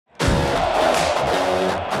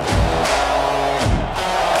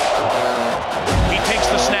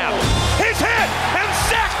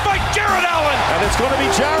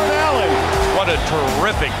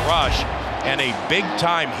terrific rush and a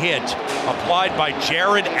big-time hit applied by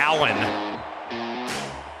Jared Allen.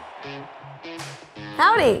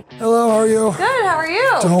 Howdy. Hello, how are you? Good, how are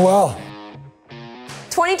you? Doing well.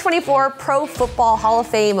 2024 Pro Football Hall of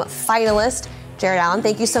Fame finalist, Jared Allen,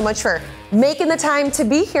 thank you so much for making the time to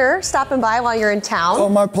be here, stopping by while you're in town. Oh,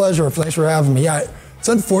 my pleasure. Thanks for having me. Yeah, it's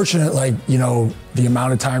unfortunate, like, you know, the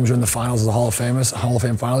amount of times you're in the finals as a Hall of Fame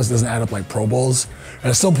finalist doesn't add up like Pro Bowls. And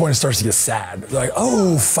at some point it starts to get sad. Like,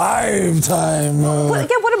 oh, 5-time.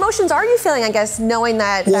 What emotions are you feeling, I guess, knowing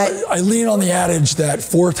that? Well, I lean on the adage that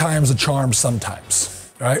 4 times a charm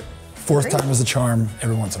sometimes, right? 4th time is a charm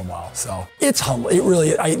every once in a while. So it's humble. It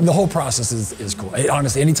really, the whole process is cool.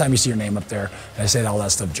 Honestly, anytime you see your name up there, and I say all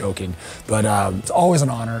that stuff joking, but it's always an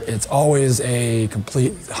honor. It's always a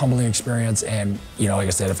complete humbling experience. And, you know, like I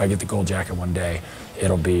said, if I get the gold jacket one day,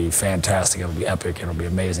 it'll be fantastic. It'll be epic. It'll be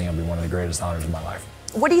amazing. It'll be one of the greatest honors of my life.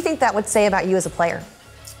 What do you think that would say about you as a player?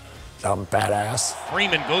 I'm badass.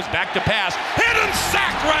 Freeman goes back to pass, hit and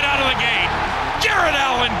sacked right out of the gate. Jared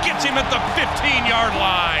Allen gets him at the 15-yard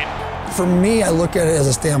line. For me, I look at it as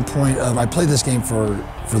a standpoint of I played this game for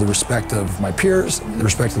the respect of my peers, the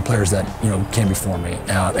respect of the players that, you know, came before me,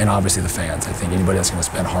 and obviously the fans. I think anybody that's going to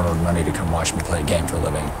spend hard-earned money to come watch me play a game for a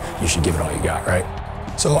living, you should give it all you got, right?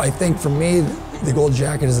 So I think for me, the gold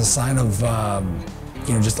jacket is a sign of,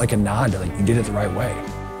 you know, just like a nod to, like, you did it the right way.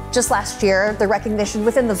 Just last year, the recognition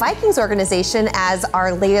within the Vikings organization as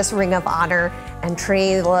our latest Ring of Honor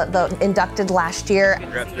entry, the inducted last year.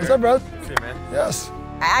 Congrats, what's up, bro? See you, man. Yes.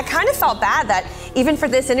 I kind of felt bad that even for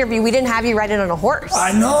this interview, we didn't have you ride in on a horse.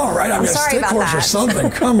 I know, right? I'm sorry, a stick horse or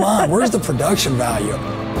something. Come on, where's the production value?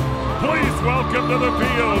 Please welcome to the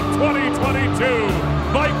field 2022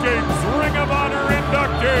 Vikings Ring of Honor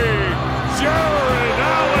inductee, Jared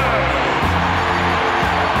Allen.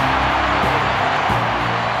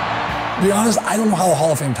 To be honest, I don't know how the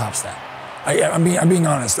Hall of Fame tops that. I'm being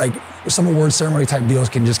honest. Like, some award ceremony type deals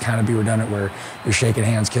can just kind of be redundant, where you're shaking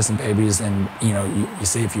hands, kissing babies, and you know you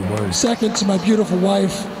say a few words. Second, to my beautiful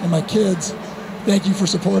wife and my kids, thank you for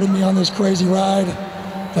supporting me on this crazy ride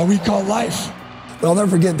that we call life. But I'll never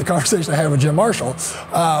forget the conversation I had with Jim Marshall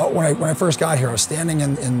when I first got here. I was standing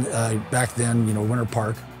in back then, you know, Winter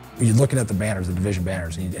Park. You're looking at the banners, the division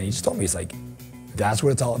banners, and he just told me, he's like, that's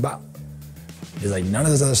what it's all about. He's like, none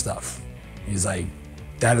of this other stuff. He's like,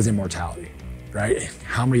 that is immortality, right?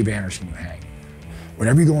 How many banners can you hang?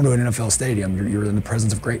 Whenever you go into an NFL stadium, you're in the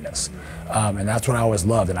presence of greatness. And that's what I always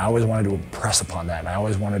loved, and I always wanted to impress upon that, and I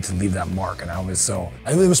always wanted to leave that mark, and it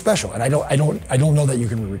was special, and I don't know that you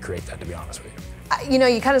can recreate that, to be honest with you. You know,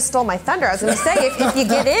 you kind of stole my thunder. I was going to say, if you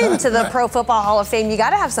get into the Pro Football Hall of Fame, you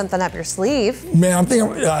got to have something up your sleeve. Man, I'm thinking,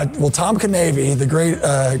 well, Tom Canavy, the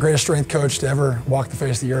greatest strength coach to ever walk the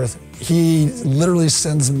face of the earth, he literally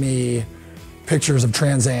sends me pictures of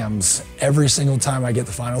Trans Ams every single time I get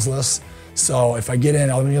the finals list. So if I get in,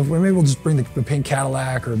 maybe we'll just bring the pink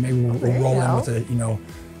Cadillac, or maybe we'll roll in with it, you know,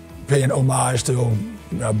 pay an homage to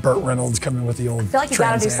Burt Reynolds coming with the old. I feel like you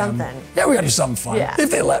got to do something. Yeah, we got to do something fun. Yeah.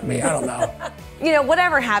 If they let me, I don't know. You know,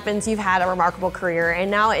 whatever happens, you've had a remarkable career, and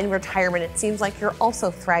now in retirement, it seems like you're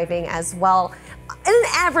also thriving as well. In an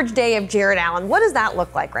average day of Jared Allen, what does that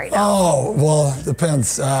look like right now? Oh, well,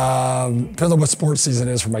 depends. Depends on what sports season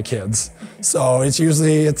is for my kids. So it's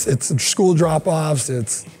usually, it's school drop-offs,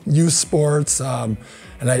 it's youth sports, and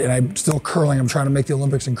I'm still curling. I'm trying to make the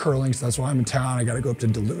Olympics in curling, so that's why I'm in town. I got to go up to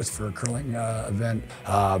Duluth for a curling event.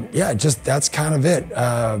 Yeah, just that's kind of it.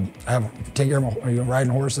 I have taking care of my,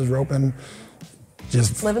 riding horses, roping,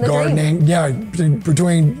 just living the gardening. Dream. Yeah,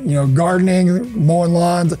 between gardening, mowing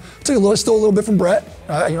lawns. I took still a little bit from Brett.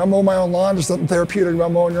 I mow my own lawn. There's something therapeutic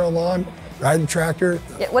about mowing your own lawn. Riding the tractor.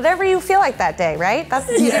 Yeah, whatever you feel like that day, right? That's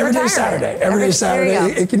the every day Saturday. Every day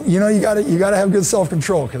Saturday. It can, you gotta have good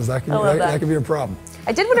self-control, because that can be a problem.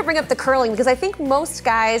 I did want to bring up the curling, because I think most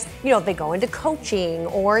guys, they go into coaching,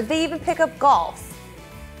 or they even pick up golf.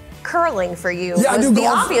 Curling for you was the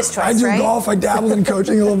obvious choice, right? I do golf. I dabbled in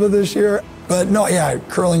coaching a little bit this year. But no, yeah,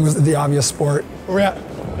 curling was the obvious sport. Where we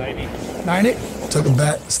at? 90. 90? Took a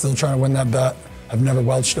bet, still trying to win that bet. I've never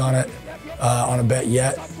welched on it, on a bet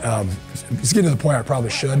yet. It's getting to the point I probably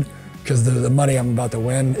should, because the money I'm about to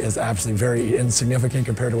win is absolutely very insignificant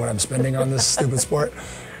compared to what I'm spending on this stupid sport.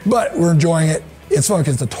 But we're enjoying it. It's fun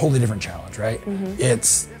because it's a totally different challenge, right? Mm-hmm.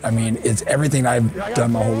 It's everything I've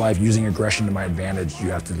done my whole life, using aggression to my advantage. You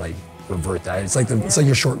have to revert that. It's like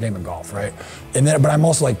your short game of golf, right? But I'm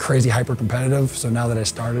also crazy hyper competitive. So now that I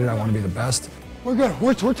started, I want to be the best. We're good.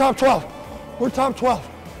 We're top 12. We're top 12.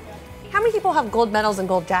 How many people have gold medals and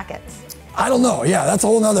gold jackets? I don't know. Yeah, that's a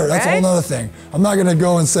whole nother thing. I'm not going to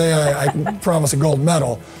go and say I can promise a gold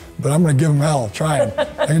medal, but I'm going to give them hell trying.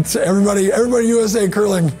 I can say everybody USA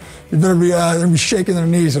curling, you better be shaking their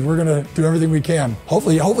knees, and we're going to do everything we can.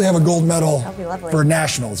 Hopefully have a gold medal for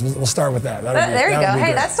nationals. We'll start with that. There you go.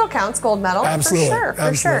 Hey, that still counts, gold medal. Absolutely.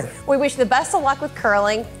 For sure. We wish you the best of luck with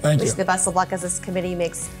curling. Thank you. Wish you the best of luck as this committee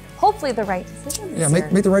makes hopefully the right decision. Yeah,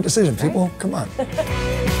 make the right decision, people. Come on.